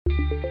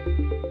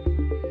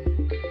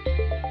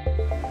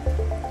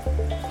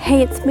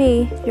Hey, it's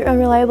me, your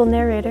unreliable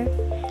narrator,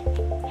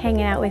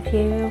 hanging out with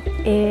you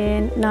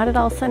in not at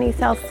all sunny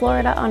South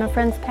Florida on a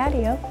friend's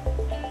patio.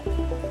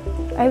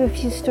 I have a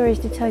few stories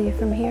to tell you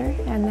from here,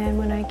 and then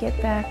when I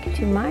get back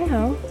to my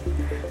home,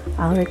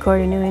 I'll record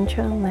a new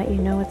intro and let you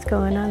know what's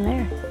going on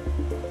there.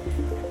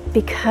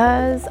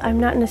 Because I'm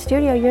not in a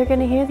studio, you're going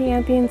to hear the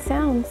ambient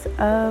sounds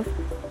of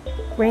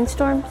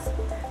rainstorms,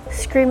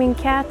 screaming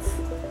cats,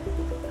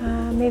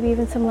 maybe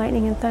even some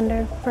lightning and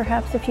thunder,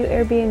 perhaps a few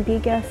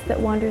Airbnb guests that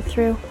wander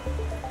through.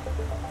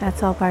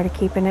 That's all part of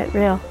keeping it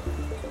real.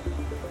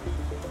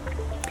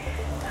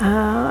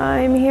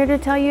 I'm here to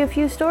tell you a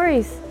few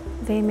stories.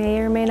 They may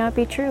or may not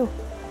be true.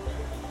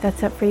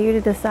 That's up for you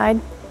to decide.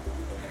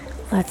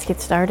 Let's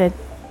get started.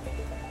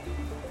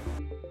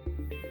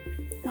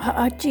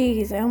 Oh,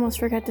 geez, I almost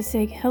forgot to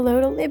say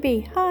hello to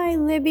Libby. Hi,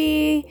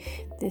 Libby.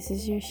 This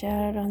is your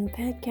shout out on the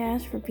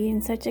podcast for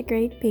being such a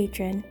great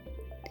patron.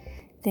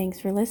 Thanks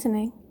for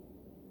listening.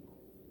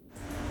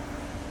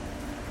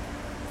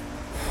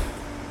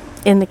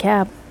 In the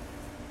cab.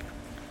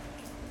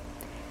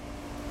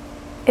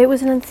 It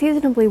was an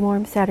unseasonably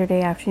warm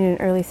Saturday afternoon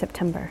in early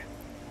September.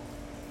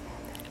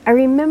 I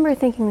remember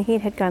thinking the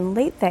heat had gone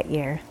late that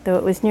year, though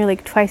it was nearly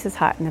twice as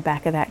hot in the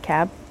back of that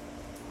cab.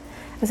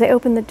 As I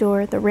opened the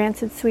door, the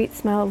rancid sweet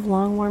smell of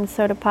long warm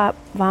soda pop,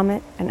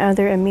 vomit, and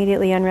other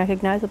immediately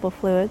unrecognizable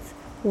fluids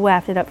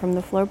wafted up from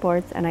the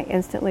floorboards, and I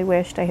instantly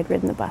wished I had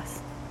ridden the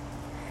bus.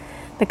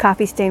 The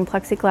coffee-stained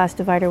plexiglass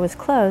divider was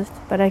closed,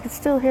 but I could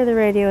still hear the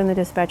radio and the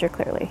dispatcher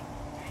clearly.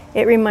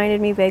 It reminded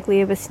me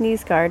vaguely of a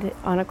sneeze guard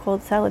on a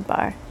cold salad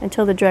bar,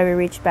 until the driver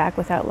reached back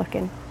without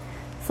looking,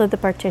 slid the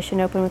partition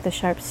open with a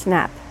sharp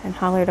snap, and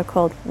hollered a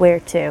cold,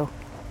 "Where to?"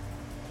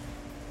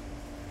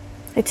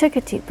 I took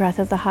a deep breath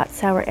of the hot,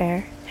 sour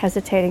air,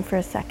 hesitating for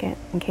a second,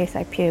 in case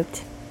I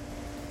puked.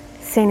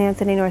 "St.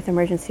 Anthony North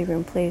Emergency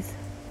Room, please."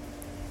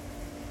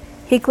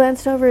 He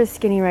glanced over his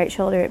skinny right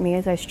shoulder at me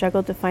as I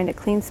struggled to find a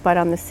clean spot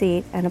on the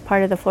seat and a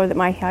part of the floor that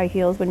my high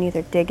heels would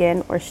neither dig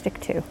in or stick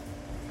to.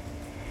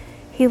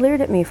 He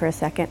leered at me for a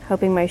second,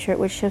 hoping my shirt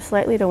would shift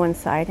slightly to one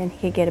side and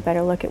he could get a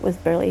better look at what was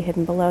barely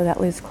hidden below that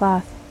loose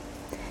cloth.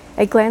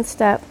 I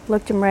glanced up,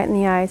 looked him right in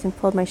the eyes, and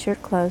pulled my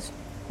shirt closed.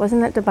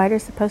 Wasn't that divider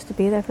supposed to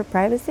be there for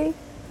privacy?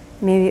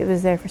 Maybe it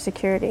was there for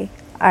security.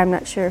 I'm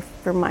not sure if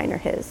for mine or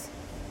his.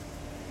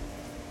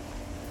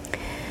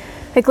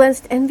 I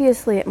glanced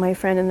enviously at my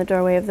friend in the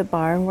doorway of the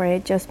bar, where I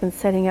had just been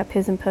setting up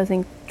his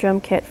imposing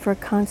drum kit for a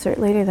concert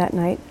later that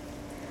night.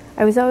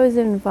 I was always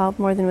involved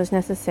more than was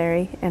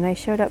necessary, and I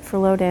showed up for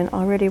load-in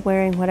already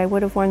wearing what I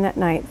would have worn that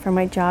night for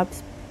my job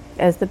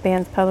as the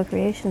band's public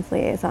relations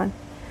liaison.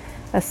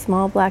 A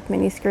small black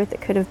miniskirt that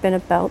could have been a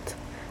belt,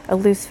 a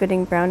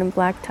loose-fitting brown and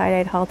black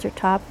tie-dyed halter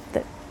top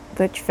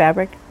which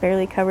fabric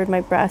barely covered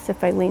my breasts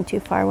if I leaned too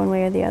far one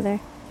way or the other.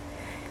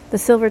 The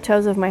silver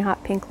toes of my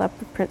hot pink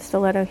leopard print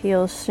stiletto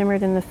heels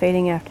shimmered in the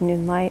fading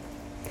afternoon light.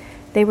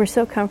 They were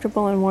so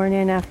comfortable and worn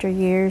in after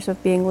years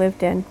of being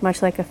lived in,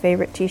 much like a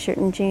favorite t-shirt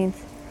and jeans.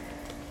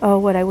 Oh,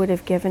 what I would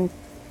have given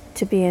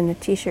to be in a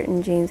t-shirt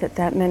and jeans at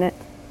that minute.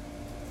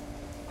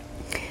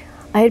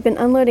 I had been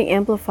unloading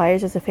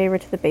amplifiers as a favor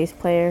to the bass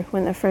player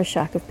when the first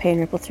shock of pain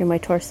rippled through my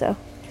torso,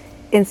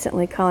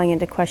 instantly calling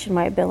into question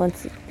my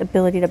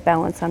ability to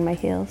balance on my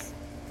heels.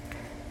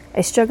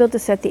 I struggled to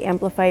set the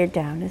amplifier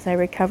down as I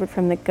recovered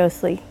from the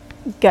ghostly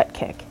gut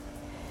kick.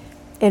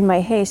 In my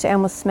haste, I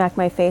almost smacked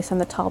my face on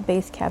the tall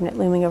bass cabinet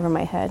looming over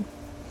my head.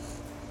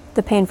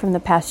 The pain from the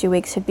past few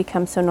weeks had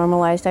become so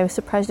normalized I was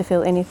surprised to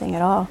feel anything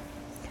at all.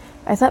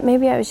 I thought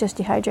maybe I was just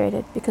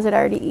dehydrated because I'd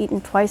already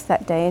eaten twice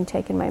that day and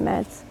taken my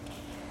meds.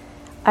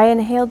 I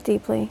inhaled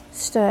deeply,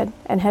 stood,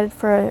 and headed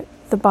for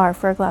the bar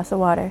for a glass of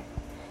water.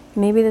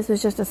 Maybe this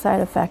was just a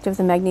side effect of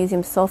the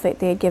magnesium sulfate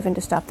they had given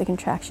to stop the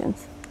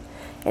contractions.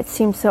 It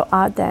seemed so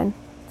odd then,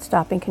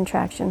 stopping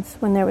contractions,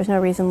 when there was no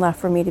reason left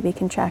for me to be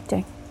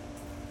contracting.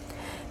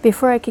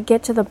 Before I could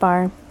get to the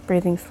bar,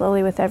 breathing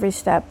slowly with every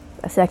step,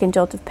 a second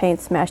jolt of pain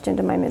smashed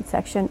into my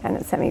midsection, and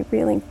it sent me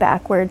reeling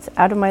backwards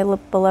out of my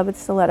beloved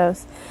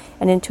stilettos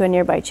and into a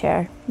nearby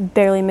chair,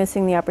 barely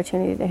missing the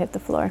opportunity to hit the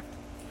floor.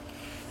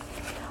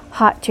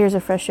 Hot tears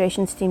of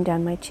frustration steamed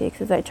down my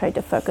cheeks as I tried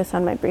to focus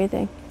on my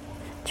breathing,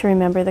 to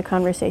remember the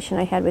conversation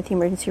I had with the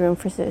emergency room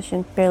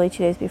physician barely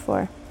 2 days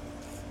before.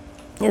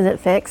 "Is it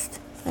fixed?"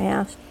 I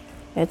asked.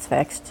 "It's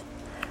fixed.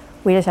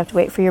 We just have to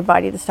wait for your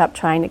body to stop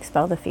trying to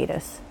expel the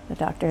fetus," the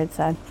doctor had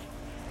said.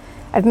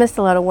 "I've missed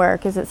a lot of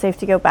work. Is it safe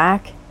to go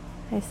back?"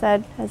 I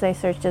said, as I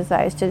searched his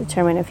eyes to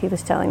determine if he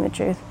was telling the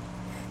truth.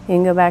 "You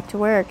can go back to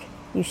work.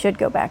 You should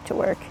go back to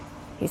work,"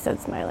 he said,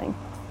 smiling.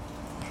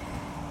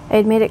 I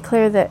had made it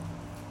clear that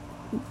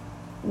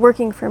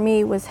working for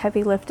me was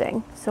heavy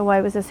lifting, so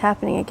why was this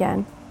happening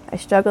again? I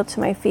struggled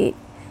to my feet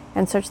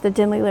and searched the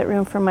dimly lit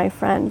room for my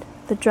friend,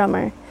 the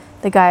drummer,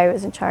 the guy I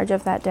was in charge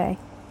of that day.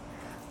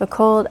 The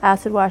cold,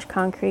 acid-washed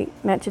concrete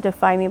meant to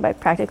defy me by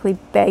practically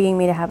begging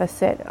me to have a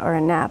sit or a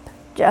nap,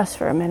 just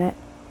for a minute.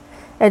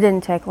 It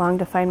didn't take long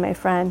to find my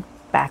friend,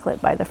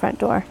 backlit by the front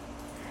door.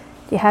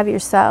 "Do you have your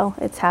cell?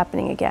 It's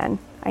happening again.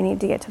 I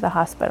need to get to the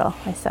hospital,"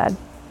 I said.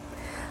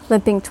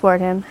 limping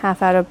toward him,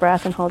 half out of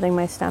breath and holding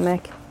my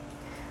stomach.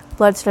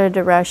 Blood started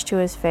to rush to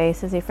his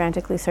face as he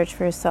frantically searched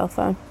for his cell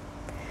phone.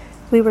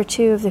 We were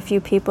two of the few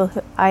people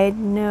who I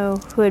know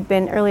who had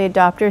been early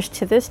adopters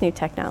to this new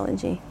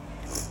technology.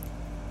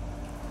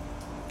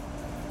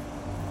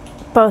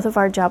 Both of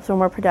our jobs were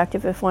more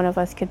productive if one of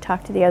us could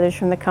talk to the others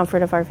from the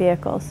comfort of our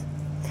vehicles.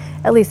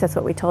 At least that's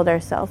what we told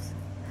ourselves.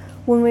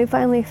 When we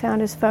finally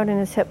found his phone in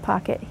his hip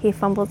pocket, he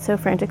fumbled so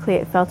frantically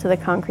it fell to the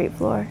concrete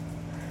floor.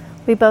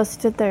 We both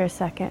stood there a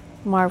second,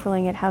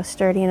 marveling at how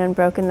sturdy and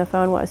unbroken the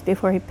phone was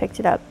before he picked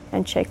it up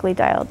and shakily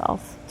dialed all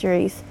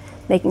threes,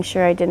 making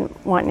sure I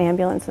didn't want an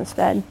ambulance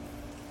instead.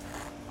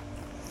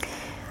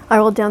 I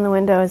rolled down the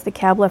window as the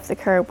cab left the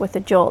curb with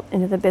a jolt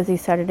into the busy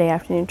Saturday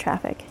afternoon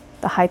traffic.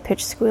 The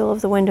high-pitched squeal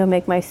of the window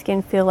made my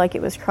skin feel like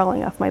it was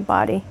crawling off my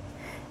body,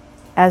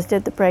 as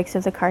did the brakes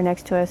of the car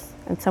next to us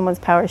and someone's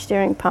power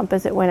steering pump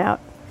as it went out.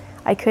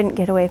 I couldn't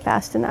get away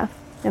fast enough,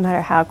 no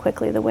matter how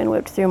quickly the wind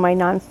whipped through my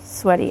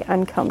non-sweaty,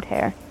 uncombed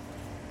hair.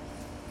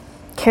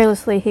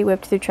 Carelessly, he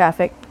whipped through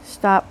traffic.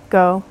 Stop,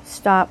 go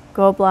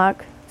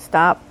block,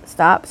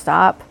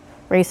 stop,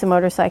 race a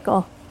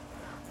motorcycle.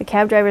 The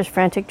cab driver's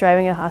frantic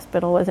driving to the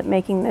hospital wasn't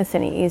making this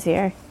any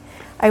easier.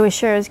 I was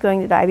sure I was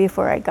going to die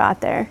before I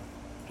got there.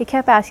 He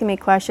kept asking me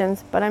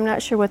questions, but I'm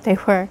not sure what they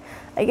were.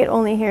 I could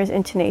only hear his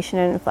intonation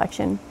and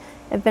inflection.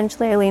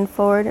 Eventually, I leaned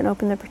forward and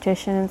opened the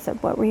petition and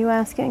said, "What were you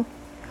asking?"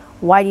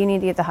 "Why do you need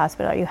to get to the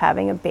hospital? Are you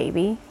having a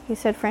baby?" he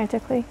said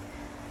frantically.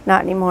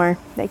 "Not anymore.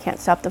 They can't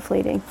stop the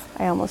bleeding,"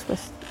 I almost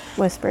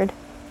whispered.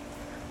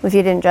 "If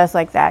you didn't dress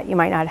like that, you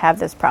might not have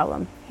this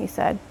problem," he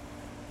said.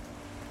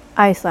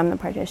 I slammed the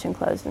partition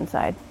closed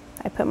inside.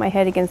 I put my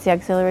head against the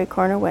auxiliary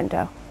corner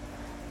window.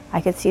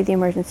 I could see the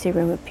emergency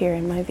room appear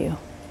in my view.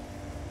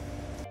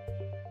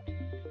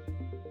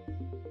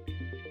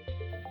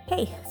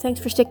 Hey, thanks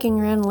for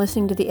sticking around and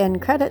listening to the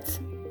end credits.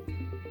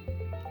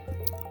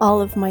 All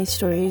of my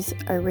stories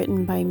are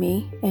written by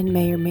me and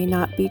may or may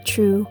not be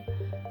true.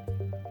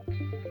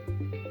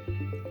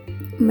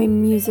 My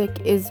music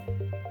is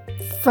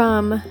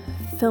from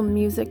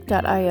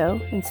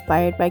filmmusic.io,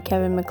 inspired by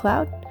Kevin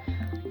MacLeod,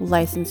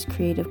 licensed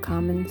Creative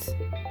Commons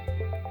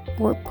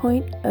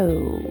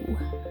 4.0.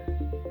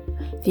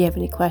 If you have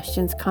any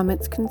questions,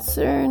 comments,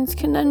 concerns,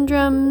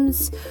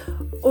 conundrums,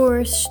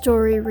 or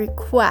story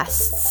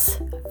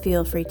requests,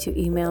 feel free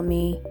to email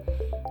me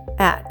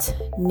at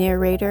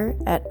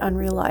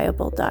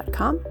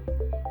narrator@unreliable.com.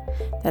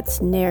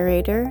 That's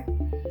narrator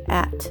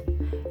at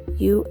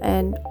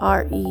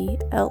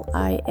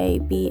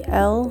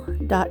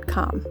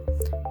unreliable.com.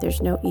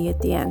 There's no E at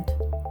the end.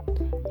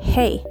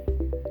 Hey,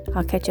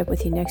 I'll catch up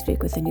with you next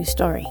week with a new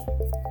story.